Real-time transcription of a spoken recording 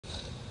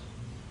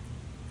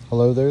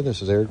Hello there,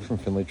 this is Eric from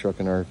Finley Truck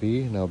and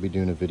RV, and I'll be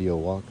doing a video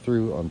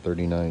walkthrough on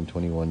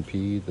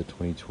 3921P, the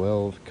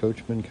 2012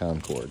 Coachmen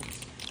Concord.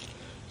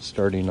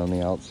 Starting on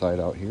the outside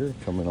out here,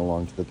 coming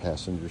along to the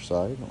passenger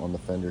side. On the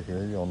fender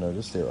here, you'll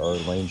notice there are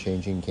lane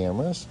changing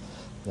cameras.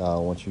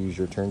 Once you use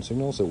your turn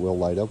signals, it will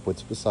light up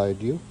what's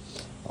beside you.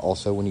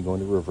 Also, when you go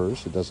into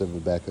reverse, it does have a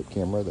backup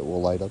camera that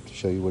will light up to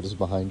show you what is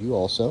behind you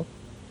also.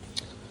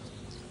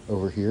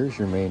 Over here is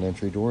your main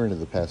entry door into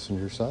the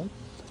passenger side.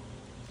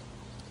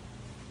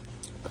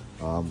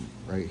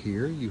 Right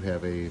here you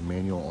have a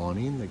manual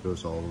awning that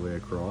goes all the way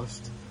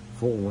across,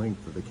 full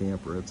length of the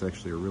camper. It's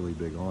actually a really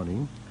big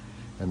awning.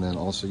 And then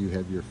also you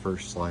have your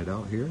first slide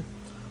out here.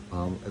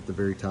 At the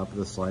very top of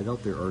the slide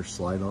out, there are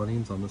slide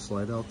awnings on the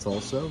slide outs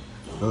also.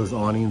 Those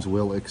awnings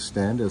will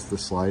extend as the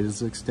slide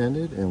is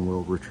extended and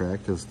will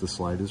retract as the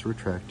slide is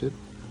retracted.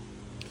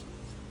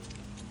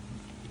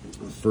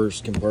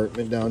 First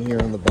compartment down here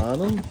on the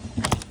bottom,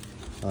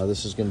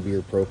 this is going to be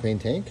your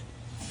propane tank.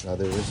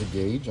 There is a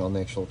gauge on the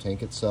actual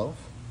tank itself.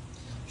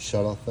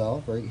 Shutoff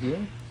valve right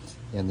here,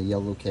 and the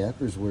yellow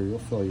cap is where you'll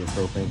fill your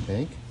propane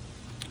tank.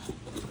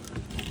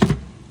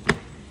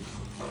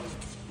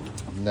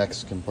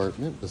 Next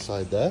compartment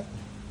beside that,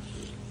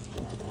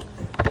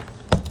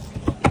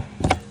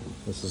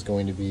 this is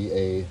going to be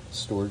a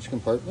storage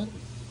compartment.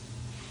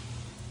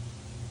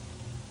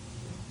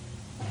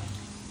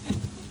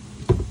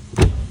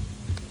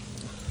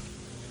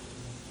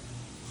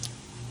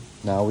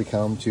 Now we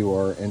come to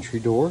our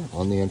entry door.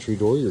 On the entry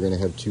door, you're going to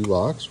have two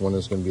locks. One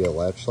is going to be a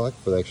latch lock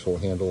for the actual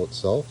handle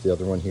itself. The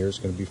other one here is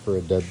going to be for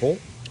a deadbolt.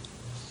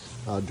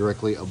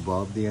 Directly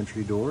above the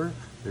entry door,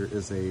 there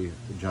is a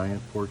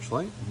giant porch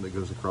light that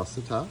goes across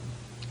the top.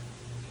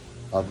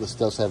 This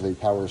does have a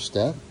power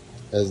step.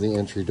 As the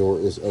entry door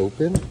is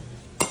open,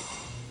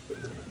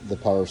 the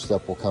power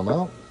step will come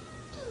out.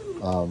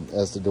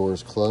 As the door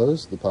is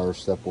closed, the power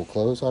step will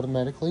close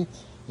automatically.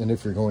 And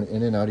if you're going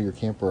in and out of your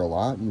camper a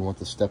lot, you want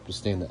the step to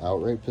stay in the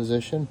outright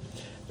position,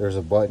 there's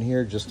a button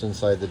here just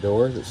inside the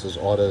door that says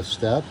auto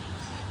step.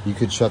 You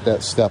could shut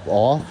that step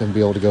off and be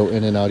able to go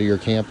in and out of your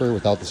camper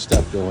without the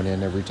step going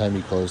in every time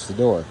you close the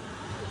door.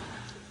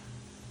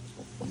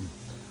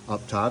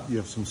 Up top, you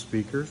have some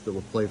speakers that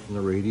will play from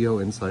the radio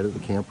inside of the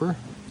camper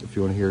if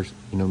you want to hear,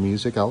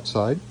 music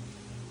outside.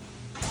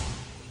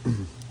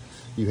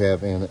 You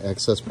have an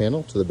access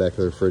panel to the back of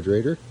the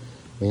refrigerator,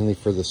 mainly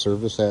for the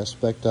service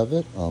aspect of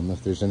it.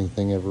 If there's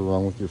anything ever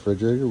wrong with your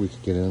refrigerator, we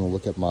could get in and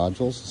look at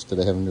modules instead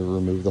of having to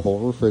remove the whole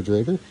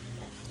refrigerator.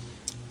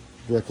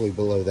 Directly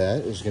below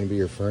that is going to be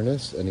your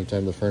furnace.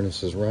 Anytime the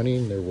furnace is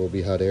running, there will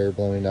be hot air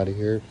blowing out of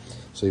here,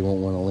 so you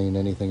won't want to lean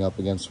anything up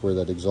against where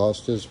that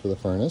exhaust is for the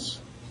furnace.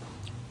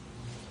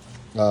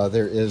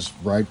 There is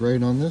ride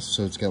on this,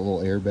 so it's got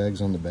little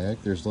airbags on the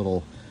back. There's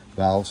little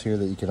valves here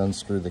that you can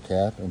unscrew the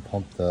cap and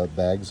pump the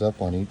bags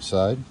up on each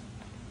side.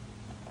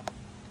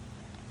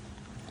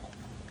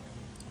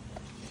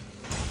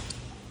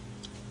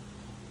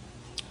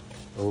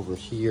 Over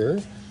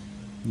here,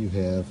 you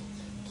have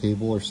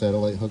cable or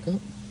satellite hookup.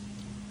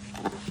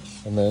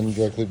 And then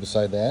directly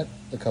beside that,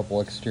 a couple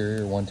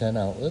exterior 110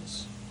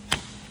 outlets.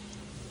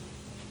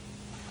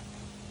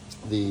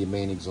 The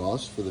main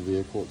exhaust for the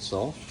vehicle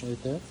itself,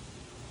 right there.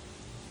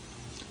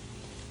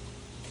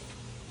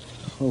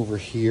 Over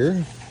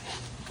here,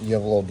 you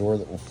have a little door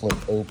that will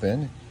flip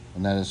open,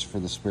 and that is for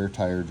the spare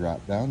tire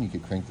drop down. You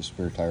could crank the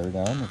spare tire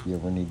down if you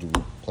ever need to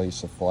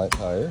replace a flat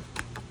tire.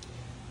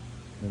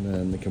 And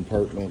then the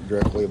compartment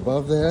directly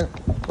above that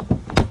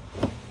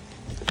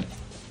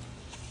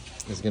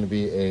is going to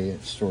be a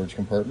storage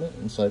compartment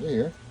inside of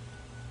here.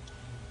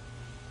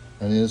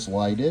 And it is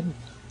lighted.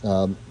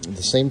 The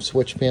same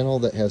switch panel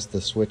that has the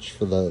switch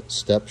for the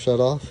step shut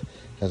off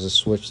has a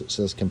switch that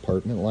says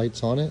compartment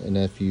lights on it. And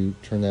if you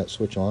turn that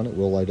switch on, it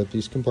will light up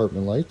these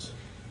compartment lights.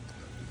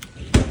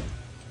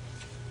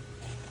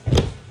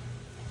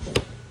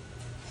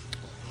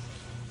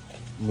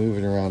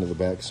 Moving around to the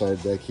back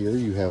side back here,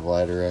 you have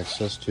ladder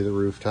access to the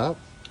rooftop.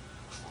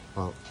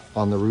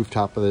 On the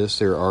rooftop of this,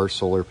 there are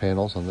solar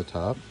panels on the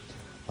top.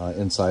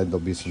 Inside, there'll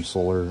be some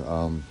solar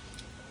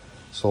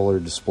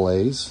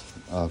displays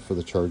for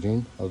the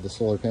charging of the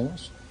solar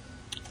panels.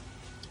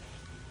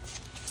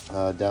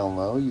 Down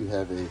low, you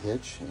have a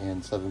hitch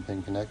and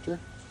 7-pin connector.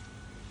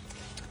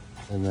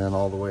 And then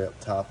all the way up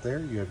top there,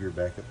 you have your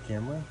backup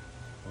camera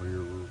or your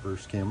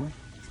reverse camera.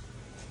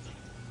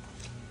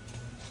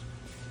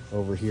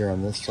 Over here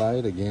on this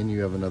side, again,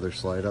 you have another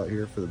slide out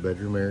here for the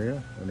bedroom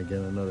area, and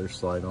again, another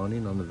slide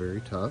awning on the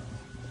very top.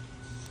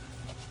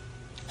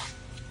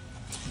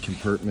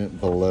 Compartment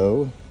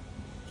below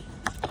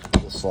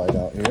the slide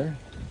out here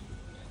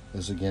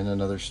is again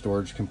another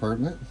storage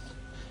compartment,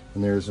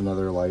 and there's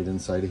another light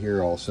inside of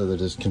here also that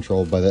is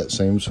controlled by that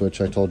same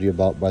switch I told you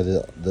about, by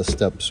the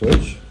step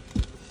switch.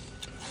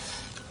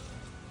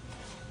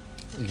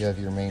 You have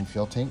your main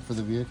fuel tank for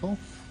the vehicle.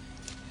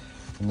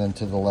 And then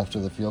to the left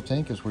of the fuel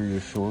tank is where your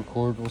shore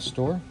cord will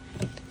store.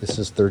 This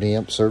is 30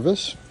 amp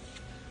service.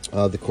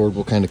 The cord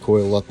will kind of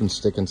coil up and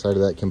stick inside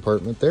of that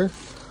compartment there.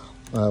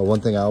 One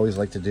thing I always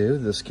like to do,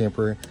 this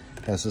camper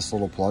has this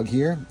little plug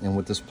here, and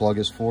what this plug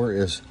is for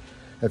is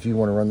if you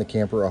want to run the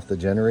camper off the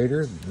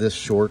generator, this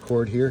shore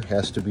cord here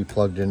has to be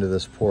plugged into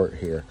this port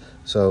here.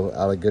 So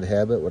out of good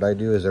habit, what I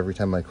do is every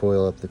time I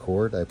coil up the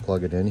cord, I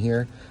plug it in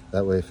here.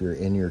 That way if you're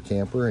in your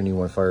camper and you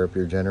want to fire up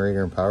your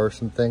generator and power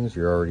some things,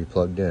 you're already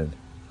plugged in.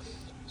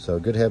 So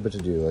good habit to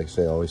do. Like I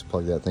say, always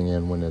plug that thing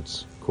in when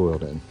it's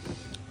coiled in.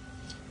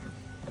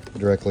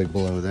 Directly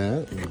below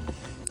that,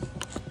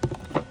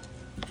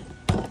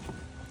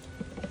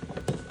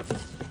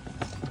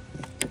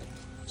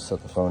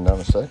 set the phone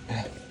down a sec.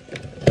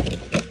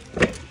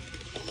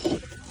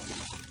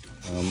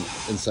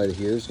 Inside of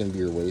here is going to be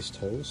your waste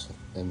hose,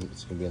 and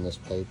it's going to be in this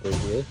pipe right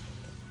here.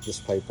 This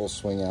pipe will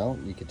swing out.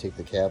 You can take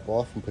the cap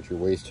off and put your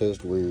waste hose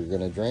to where you're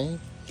going to drain.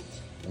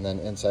 And then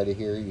inside of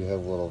here you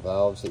have little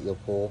valves that you'll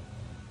pull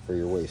for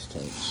your waste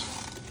tanks.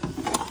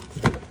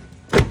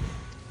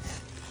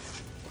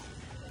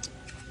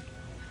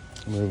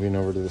 Moving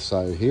over to the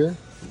side here.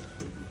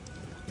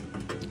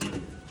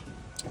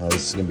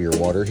 This is going to be your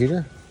water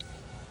heater.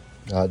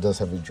 It does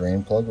have a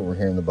drain plug over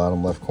here in the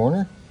bottom left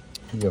corner.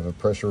 You have a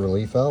pressure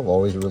relief valve.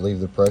 Always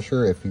relieve the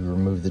pressure if you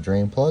remove the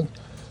drain plug.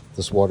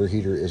 This water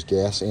heater is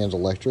gas and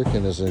electric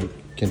and is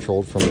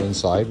controlled from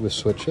inside with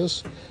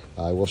switches.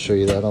 I will show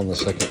you that on the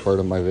second part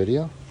of my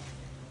video.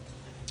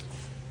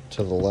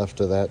 To the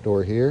left of that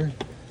door here,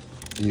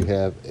 you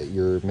have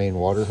your main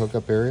water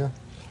hookup area.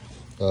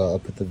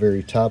 Up at the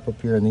very top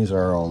up here, and these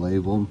are all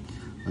labeled.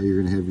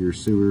 You're going to have your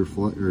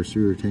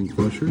sewer tank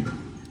flusher.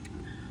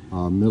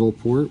 Middle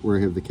port where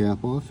I have the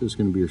cap off is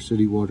going to be your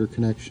city water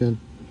connection.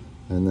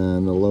 And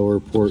then the lower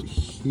port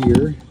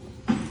here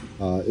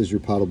is your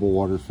potable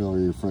water fill or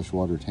your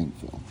freshwater tank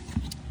fill.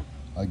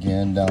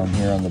 Again, down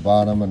here on the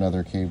bottom,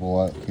 another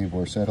cable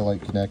or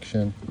satellite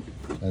connection.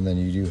 And then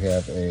you do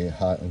have a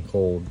hot and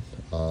cold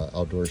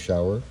outdoor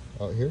shower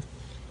out here.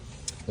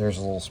 There's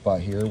a little spot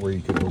here where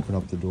you can open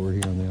up the door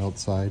here on the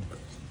outside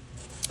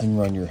and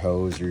run your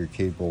hose or your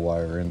cable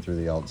wire in through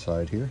the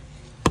outside here.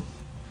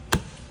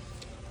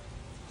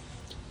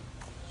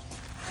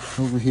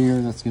 Over here,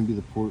 that's going to be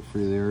the port for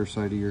the air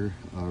side of your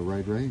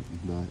ride right,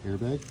 the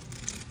airbag.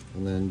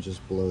 And then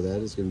just below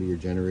that is going to be your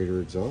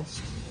generator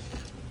exhaust.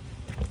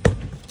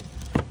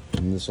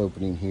 And this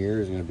opening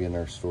here is going to be in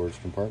our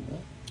storage compartment.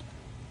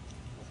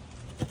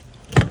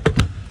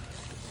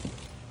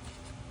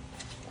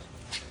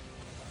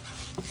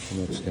 The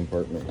next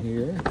compartment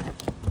here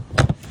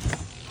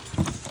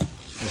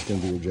is going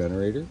to be your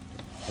generator.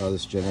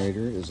 This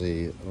generator is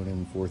a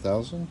Onan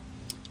 4000.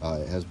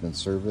 It has been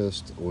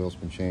serviced, oil's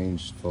been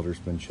changed, filter's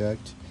been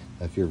checked.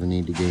 If you ever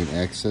need to gain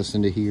access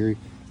into here,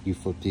 you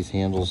flip these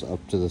handles up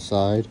to the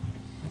side,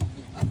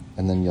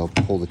 and then you'll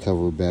pull the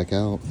cover back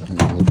out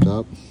and lift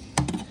up.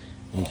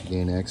 You can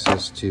gain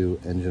access to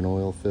engine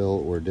oil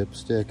fill or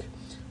dipstick,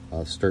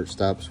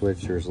 start-stop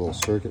switch. There's a little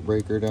circuit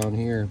breaker down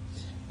here,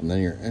 and then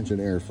your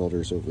engine air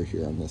filter's over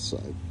here on this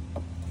side.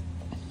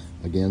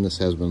 Again, this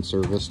has been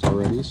serviced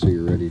already, so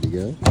you're ready to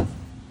go.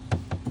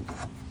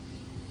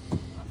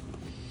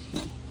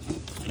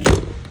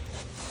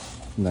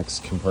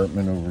 Next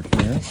compartment over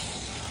here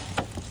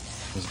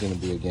is going to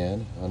be,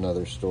 again,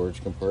 another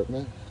storage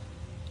compartment.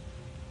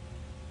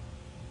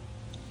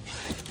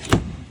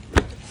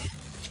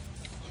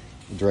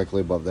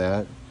 Directly above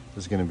that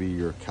is going to be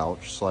your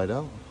couch slide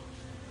out.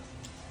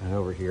 And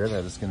over here,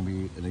 that is going to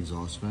be an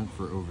exhaust vent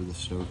for over the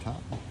stove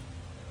top.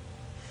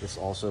 This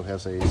also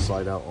has a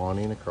slide out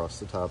awning across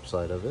the top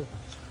side of it.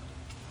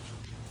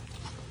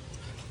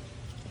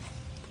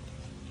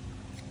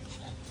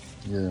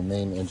 Your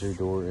main entry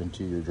door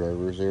into your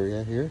driver's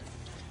area here,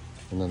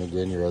 and then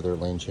again your other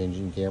lane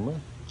changing camera.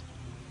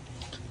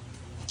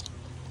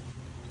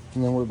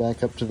 And then we're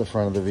back up to the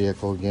front of the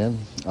vehicle again.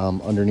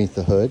 Underneath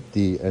the hood,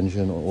 the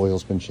engine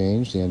oil's been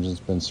changed, the engine's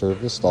been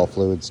serviced, all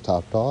fluids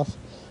topped off.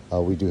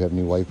 We do have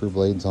new wiper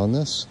blades on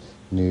this,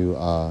 new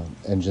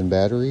engine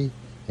battery,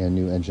 and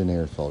new engine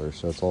air filter,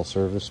 so it's all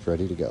serviced,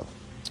 ready to go.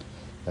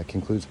 That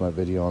concludes my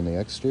video on the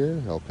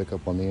exterior. I'll pick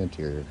up on the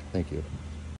interior. Thank you.